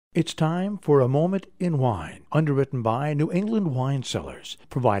It's time for A Moment in Wine, underwritten by New England Wine Cellars,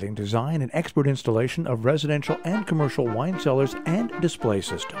 providing design and expert installation of residential and commercial wine cellars and display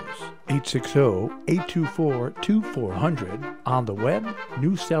systems. 860-824-2400, on the web,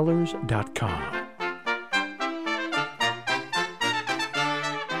 newcellars.com.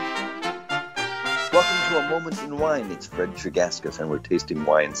 Welcome to A Moment in Wine. It's Fred Tregascus, and we're tasting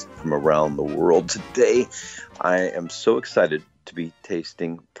wines from around the world. Today, I am so excited to be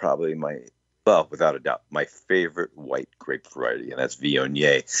tasting probably without a doubt, my favorite white grape variety, and that's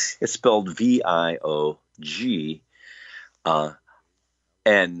Viognier. It's spelled V-I-O-G-N-I-E-R,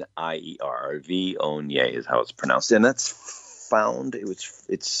 Viognier is how it's pronounced. And that's found,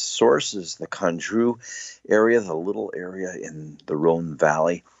 its source is the Condrieu area, the little area in the Rhone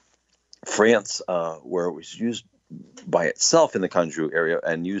Valley, France, where it was used by itself in the Condrieu area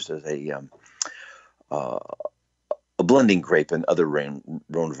and used as a blending grape and other Rhone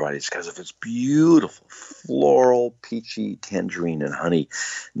varieties because of its beautiful floral, peachy, tangerine, and honey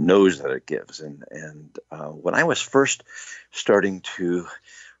nose that it gives. And when I was first starting to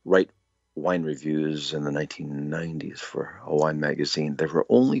write wine reviews in the 1990s for a wine magazine, there were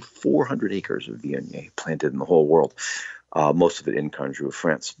only 400 acres of Viognier planted in the whole world, most of it in Condrieu,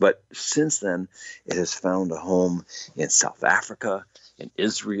 France. But since then, it has found a home in South Africa, in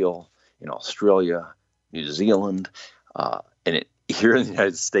Israel, in Australia, New Zealand, and here in the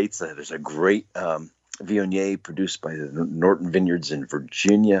United States, there's a great Viognier produced by the Norton Vineyards in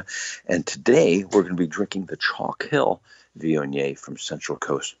Virginia. And today, we're going to be drinking the Chalk Hill Viognier from Central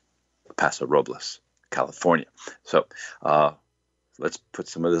Coast, Paso Robles, California. So let's put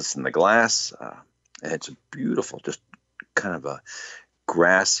some of this in the glass. And it's a beautiful, just kind of a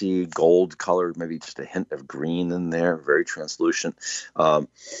grassy, gold colored, maybe just a hint of green in there, very translucent. I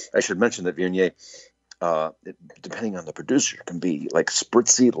should mention that Viognier, depending on the producer, it can be like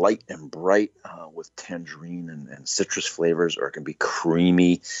spritzy, light and bright with tangerine and citrus flavors, or it can be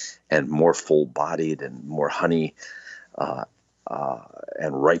creamy and more full-bodied and more honey and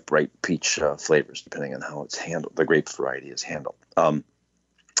ripe peach flavors, depending on how it's handled. The grape variety is handled.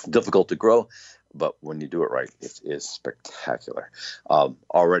 Difficult to grow, but when you do it right, it is spectacular.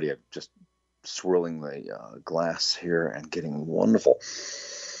 Already, I'm just swirling the glass here and getting wonderful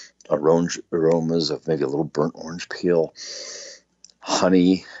aromas of maybe a little burnt orange peel,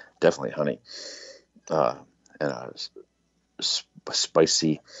 honey, definitely honey, and a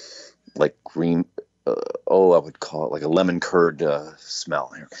spicy, like green, I would call it like a lemon curd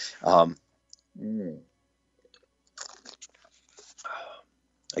smell here.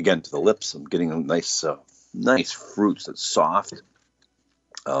 Again, to the lips, I'm getting a nice fruits that's soft.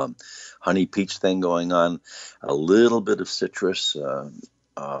 Honey peach thing going on, a little bit of citrus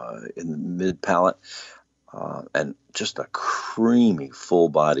in the mid palate, and just a creamy,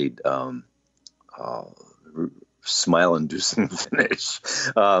 full-bodied, smile-inducing finish.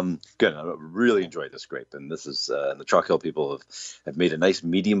 Good. I really enjoyed this grape, and this is the Chalk Hill people have made a nice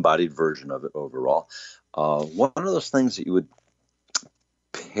medium-bodied version of it overall. One of those things that you would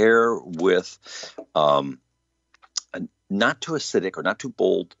pair with a not too acidic or not too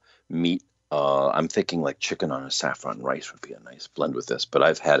bold meat. I'm thinking like chicken on a saffron rice would be a nice blend with this, but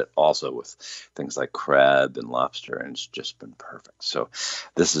I've had it also with things like crab and lobster, and it's just been perfect. So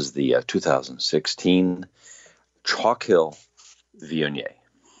this is the 2016 Chalk Hill Viognier.